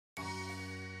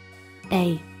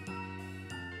A.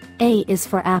 A is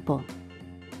for apple.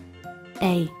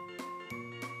 A.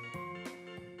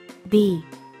 B.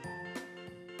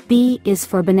 B is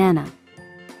for banana.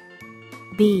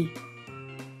 B.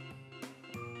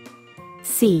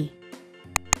 C.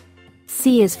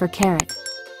 C is for carrot.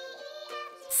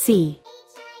 C.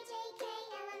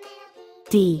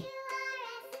 D.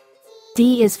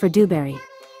 D is for dewberry.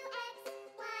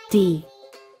 D.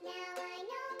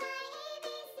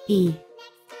 E.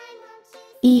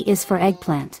 E is for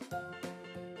eggplant.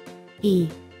 E.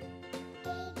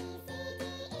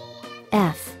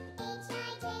 F.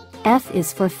 F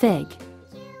is for fig.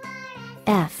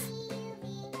 F.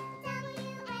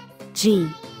 G.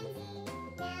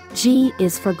 G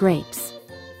is for grapes.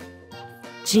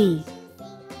 G.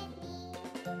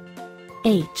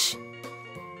 H.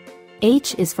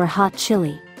 H is for hot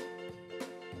chili.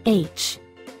 H.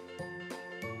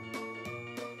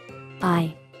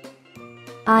 I.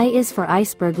 I is for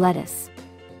iceberg lettuce.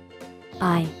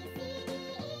 I.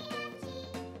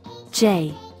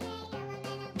 J.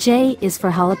 J is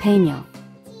for jalapeno.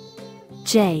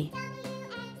 J.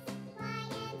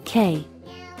 K.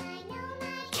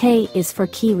 K is for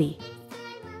kiwi.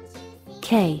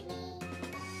 K.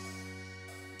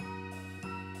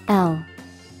 L.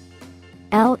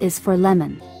 L is for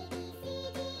lemon.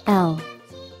 L.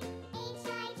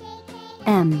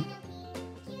 M.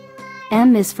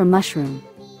 M is for mushroom.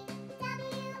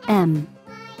 M.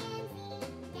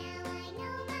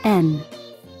 N.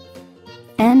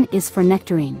 N is for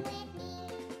nectarine.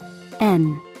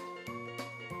 N.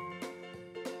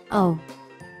 O.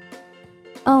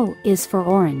 O is for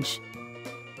orange.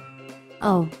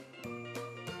 O.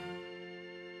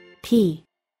 P.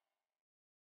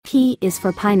 P is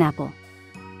for pineapple.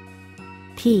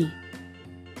 P.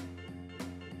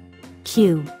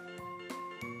 Q.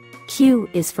 Q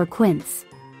is for quince.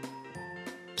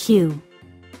 Q.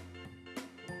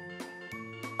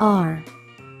 R.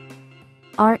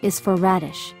 R is for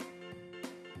radish.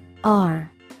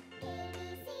 R.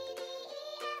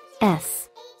 S.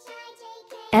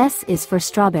 S is for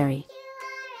strawberry.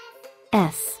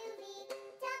 S.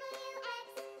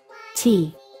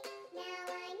 T.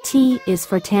 T is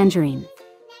for tangerine.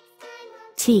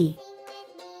 T.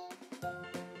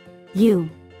 U.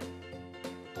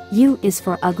 U is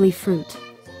for ugly fruit.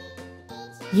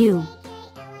 U.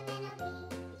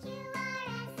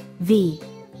 V.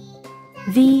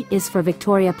 V is for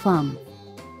Victoria plum.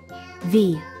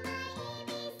 V.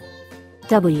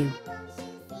 W.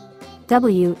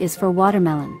 W is for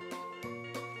watermelon.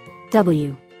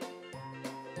 W.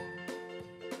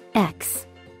 X.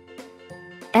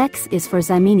 X is for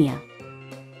Ximenia.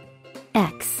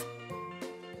 X.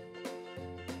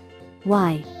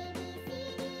 Y.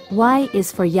 Y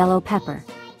is for yellow pepper.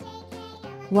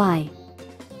 Y.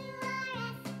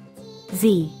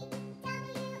 Z.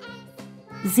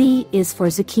 Z is for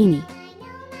zucchini.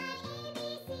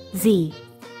 Z.